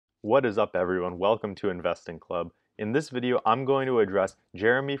What is up, everyone? Welcome to Investing Club. In this video, I'm going to address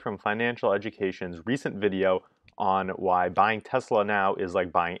Jeremy from Financial Education's recent video on why buying Tesla now is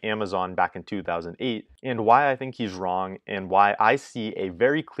like buying Amazon back in 2008, and why I think he's wrong, and why I see a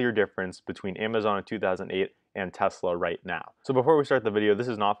very clear difference between Amazon in 2008 and Tesla right now. So before we start the video, this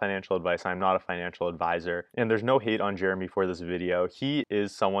is not financial advice. I'm not a financial advisor, and there's no hate on Jeremy for this video. He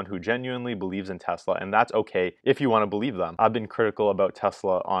is someone who genuinely believes in Tesla, and that's okay if you want to believe them. I've been critical about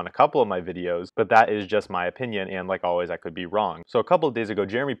Tesla on a couple of my videos, but that is just my opinion, and like always, I could be wrong. So a couple of days ago,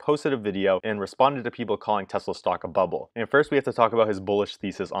 Jeremy posted a video and responded to people calling Tesla stock a bubble. And first, we have to talk about his bullish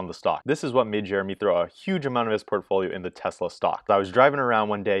thesis on the stock. This is what made Jeremy throw a huge amount of his portfolio in the Tesla stock. I was driving around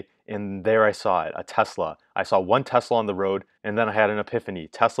one day, and there I saw it, a Tesla. I saw one Tesla on the road, and then I had an epiphany.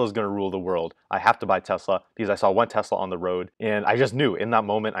 Tesla's gonna rule the world. I have to buy Tesla because I saw one Tesla on the road, and I just knew in that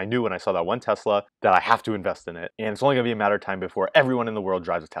moment, I knew when I saw that one Tesla that I have to invest in it. And it's only gonna be a matter of time before everyone in the world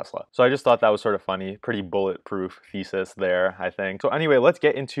drives a Tesla. So I just thought that was sort of funny, pretty bulletproof thesis there, I think. So anyway, let's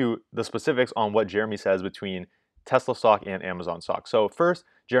get into the specifics on what Jeremy says between Tesla stock and Amazon stock. So first,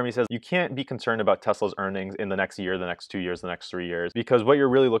 Jeremy says you can't be concerned about Tesla's earnings in the next year, the next 2 years, the next 3 years, because what you're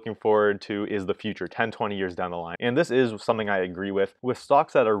really looking forward to is the future, 10, 20 years down the line. And this is something I agree with. With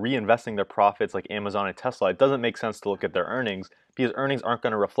stocks that are reinvesting their profits like Amazon and Tesla, it doesn't make sense to look at their earnings because earnings aren't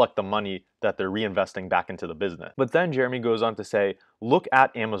going to reflect the money that they're reinvesting back into the business. But then Jeremy goes on to say, look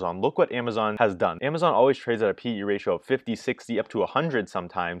at Amazon. Look what Amazon has done. Amazon always trades at a PE ratio of 50, 60, up to 100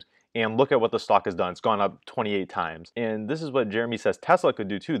 sometimes. And look at what the stock has done. It's gone up 28 times. And this is what Jeremy says Tesla could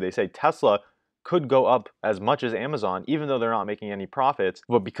do too. They say Tesla could go up as much as Amazon, even though they're not making any profits,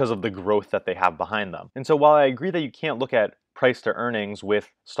 but because of the growth that they have behind them. And so while I agree that you can't look at price to earnings with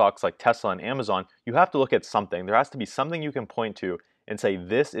stocks like Tesla and Amazon, you have to look at something. There has to be something you can point to and say,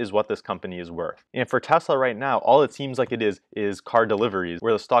 this is what this company is worth. And for Tesla right now, all it seems like it is car deliveries,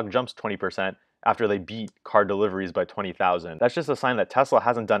 where the stock jumps 20%, after they beat car deliveries by 20,000. That's just a sign that Tesla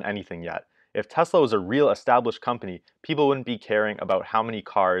hasn't done anything yet. If Tesla was a real established company, people wouldn't be caring about how many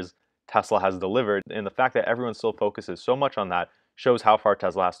cars Tesla has delivered, and the fact that everyone still focuses so much on that shows how far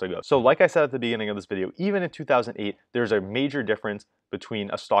Tesla has to go. So like I said at the beginning of this video, even in 2008, there's a major difference between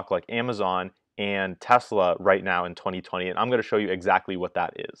a stock like Amazon and Tesla right now in 2020, and I'm going to show you exactly what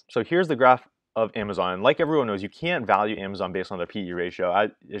that is. So here's the graph of Amazon. And like everyone knows, you can't value Amazon based on their PE ratio.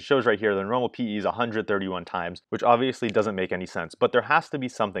 It shows right here the normal PE is 131 times, which obviously doesn't make any sense. But there has to be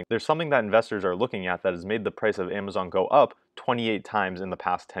something. There's something that investors are looking at that has made the price of Amazon go up 28 times in the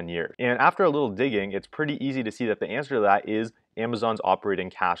past 10 years. And after a little digging, it's pretty easy to see that the answer to that is Amazon's operating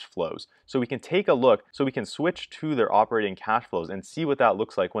cash flows. So we can take a look, so we can switch to their operating cash flows and see what that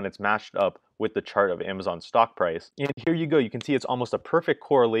looks like when it's matched up with the chart of Amazon's stock price. And here you go, you can see it's almost a perfect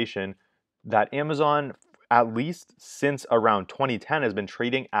correlation that Amazon, at least since around 2010, has been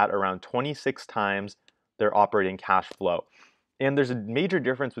trading at around 26 times their operating cash flow. And there's a major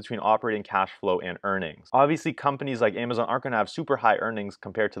difference between operating cash flow and earnings. Obviously, companies like Amazon aren't going to have super high earnings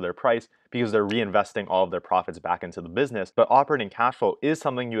compared to their price because they're reinvesting all of their profits back into the business. But operating cash flow is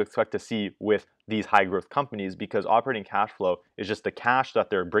something you expect to see with these high growth companies because operating cash flow is just the cash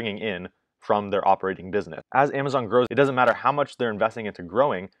that they're bringing in from their operating business. As Amazon grows, it doesn't matter how much they're investing into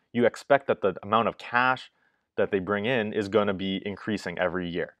growing, you expect that the amount of cash that they bring in is going to be increasing every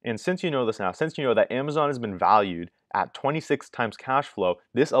year. And since you know this now, since you know that Amazon has been valued at 26 times cash flow,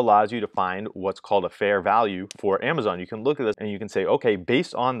 this allows you to find what's called a fair value for Amazon. You can look at this and you can say, okay,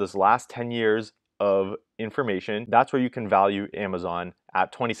 based on this last 10 years of information, that's where you can value Amazon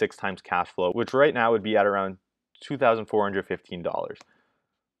at 26 times cash flow, which right now would be at around $2,415.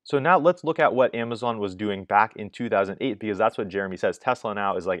 So now let's look at what Amazon was doing back in 2008, because that's what Jeremy says. Tesla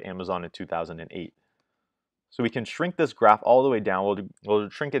now is like Amazon in 2008. So we can shrink this graph all the way down. We'll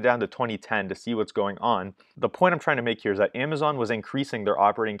shrink it down to 2010 to see what's going on. The point I'm trying to make here is that Amazon was increasing their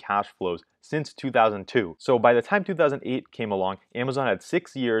operating cash flows since 2002. So by the time 2008 came along, Amazon had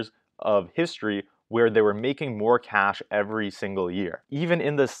 6 years of history where they were making more cash every single year. Even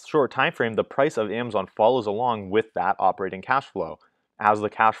in this short time frame, the price of Amazon follows along with that operating cash flow. As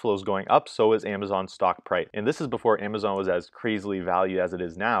the cash flow is going up, so is Amazon's stock price. And this is before Amazon was as crazily valued as it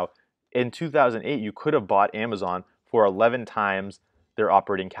is now. In 2008, you could have bought Amazon for 11 times their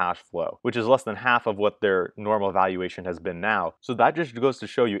operating cash flow, which is less than half of what their normal valuation has been now. So that just goes to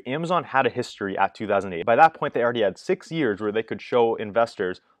show you Amazon had a history at 2008. By that point, they already had 6 years where they could show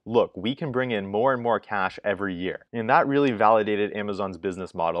investors, look, we can bring in more and more cash every year. And that really validated Amazon's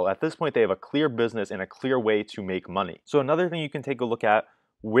business model. At this point, they have a clear business and a clear way to make money. So another thing you can take a look at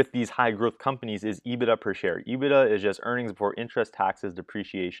with these high growth companies is EBITDA per share. EBITDA is just earnings before interest, taxes,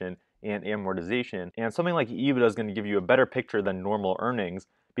 depreciation, and amortization. And something like EBITDA is going to give you a better picture than normal earnings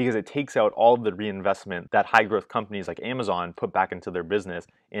because it takes out all of the reinvestment that high growth companies like Amazon put back into their business,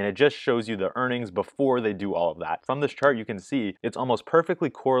 and it just shows you the earnings before they do all of that. From this chart, you can see it's almost perfectly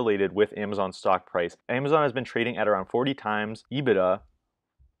correlated with Amazon's stock price. Amazon has been trading at around 40 times EBITDA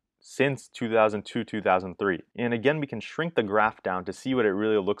since 2002, 2003. And again, we can shrink the graph down to see what it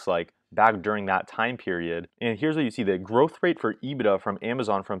really looks like back during that time period. And here's what you see. The growth rate for EBITDA from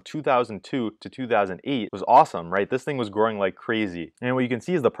Amazon from 2002 to 2008 was awesome, right? This thing was growing like crazy. And what you can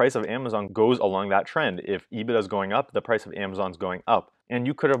see is the price of Amazon goes along that trend. If EBITDA is going up, the price of Amazon is going up. And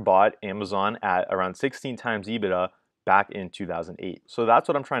you could have bought Amazon at around 16 times EBITDA back in 2008. So that's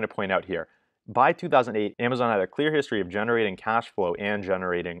what I'm trying to point out here. By 2008, Amazon had a clear history of generating cash flow and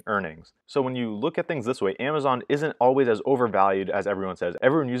generating earnings. So when you look at things this way, Amazon isn't always as overvalued as everyone says.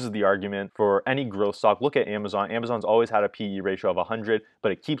 Everyone uses the argument for any growth stock. Look at Amazon. Amazon's always had a PE ratio of 100,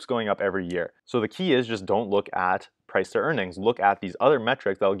 but it keeps going up every year. So the key is just don't look at price to earnings. Look at these other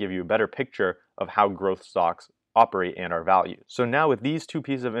metrics that will give you a better picture of how growth stocks operate and are valued. So now with these two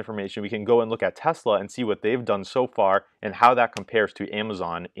pieces of information, we can go and look at Tesla and see what they've done so far and how that compares to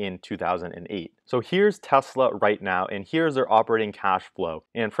Amazon in 2008. So here's Tesla right now, and here's their operating cash flow.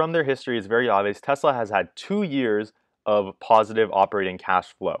 And from their history, it's very obvious Tesla has had 2 years of positive operating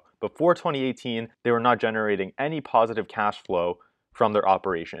cash flow. Before 2018, they were not generating any positive cash flow from their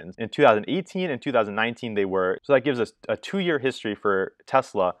operations. In 2018 and 2019 they were, so that gives us a 2-year history for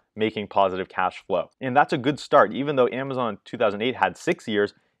Tesla making positive cash flow. And that's a good start. Even though Amazon in 2008 had 6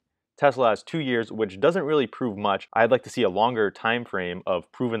 years, Tesla has 2 years, which doesn't really prove much. I'd like to see a longer time frame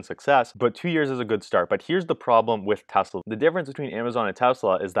of proven success, but 2 years is a good start. But here's the problem with Tesla. The difference between Amazon and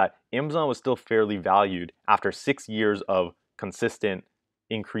Tesla is that Amazon was still fairly valued after 6 years of consistent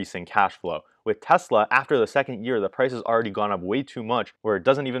increasing cash flow. With Tesla, after the second year, the price has already gone up way too much where it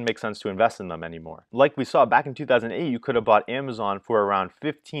doesn't even make sense to invest in them anymore. Like we saw back in 2008, you could have bought Amazon for around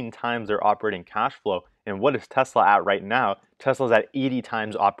 15 times their operating cash flow. And what is Tesla at right now? Tesla's at 80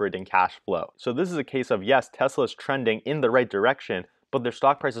 times operating cash flow. So this is a case of, yes, Tesla's trending in the right direction, but their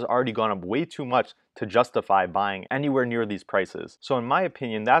stock price has already gone up way too much to justify buying anywhere near these prices. So in my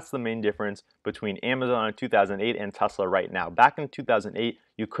opinion, that's the main difference between Amazon in 2008 and Tesla right now. Back in 2008,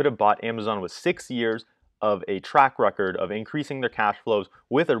 you could have bought Amazon with 6 years of a track record of increasing their cash flows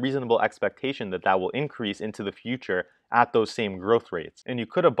with a reasonable expectation that that will increase into the future at those same growth rates. And you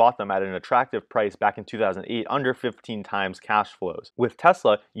could have bought them at an attractive price back in 2008 under 15 times cash flows. With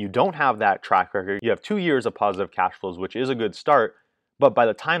Tesla, you don't have that track record. You have 2 years of positive cash flows, which is a good start. But by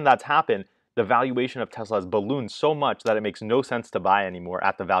the time that's happened, the valuation of Tesla has ballooned so much that it makes no sense to buy anymore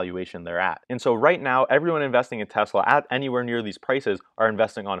at the valuation they're at. And so right now, everyone investing in Tesla at anywhere near these prices are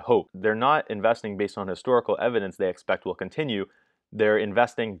investing on hope. They're not investing based on historical evidence they expect will continue. They're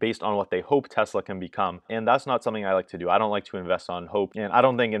investing based on what they hope Tesla can become. And that's not something I like to do. I don't like to invest on hope. And I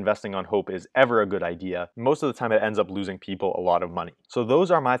don't think investing on hope is ever a good idea. Most of the time, it ends up losing people a lot of money. So those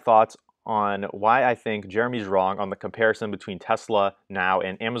are my thoughts on why I think Jeremy's wrong on the comparison between Tesla now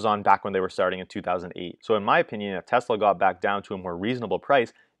and Amazon back when they were starting in 2008. So in my opinion, if Tesla got back down to a more reasonable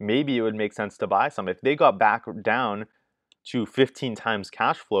price, maybe it would make sense to buy some. If they got back down to 15 times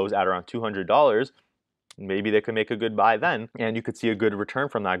cash flows at around $200, maybe they could make a good buy then, and you could see a good return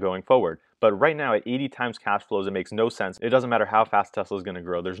from that going forward. But right now at 80 times cash flows, it makes no sense. It doesn't matter how fast Tesla is going to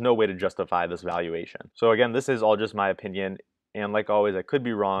grow. There's no way to justify this valuation. So again, this is all just my opinion. And like always, I could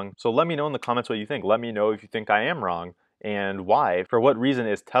be wrong. So let me know in the comments what you think. Let me know if you think I am wrong and why. For what reason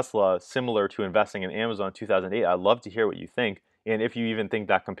is Tesla similar to investing in Amazon in 2008? I'd love to hear what you think. And if you even think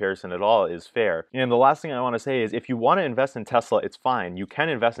that comparison at all is fair. And the last thing I want to say is if you want to invest in Tesla, it's fine. You can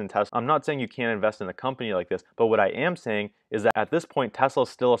invest in Tesla. I'm not saying you can't invest in a company like this, but what I am saying is that at this point, Tesla is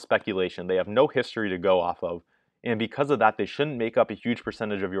still a speculation. They have no history to go off of. And because of that, they shouldn't make up a huge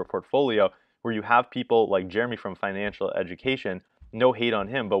percentage of your portfolio where you have people like Jeremy from Financial Education, no hate on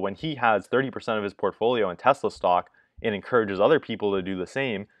him, but when he has 30% of his portfolio in Tesla stock and encourages other people to do the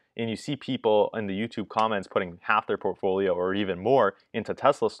same, and you see people in the YouTube comments putting half their portfolio or even more into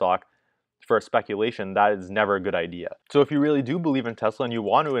Tesla stock for a speculation, that is never a good idea. So if you really do believe in Tesla and you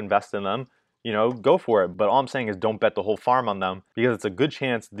want to invest in them, you know, go for it. But all I'm saying is don't bet the whole farm on them because it's a good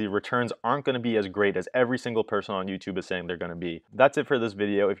chance the returns aren't going to be as great as every single person on YouTube is saying they're going to be. That's it for this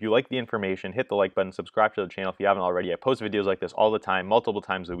video. If you like the information, hit the like button, subscribe to the channel if you haven't already. I post videos like this all the time, multiple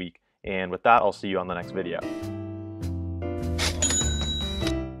times a week. And with that, I'll see you on the next video.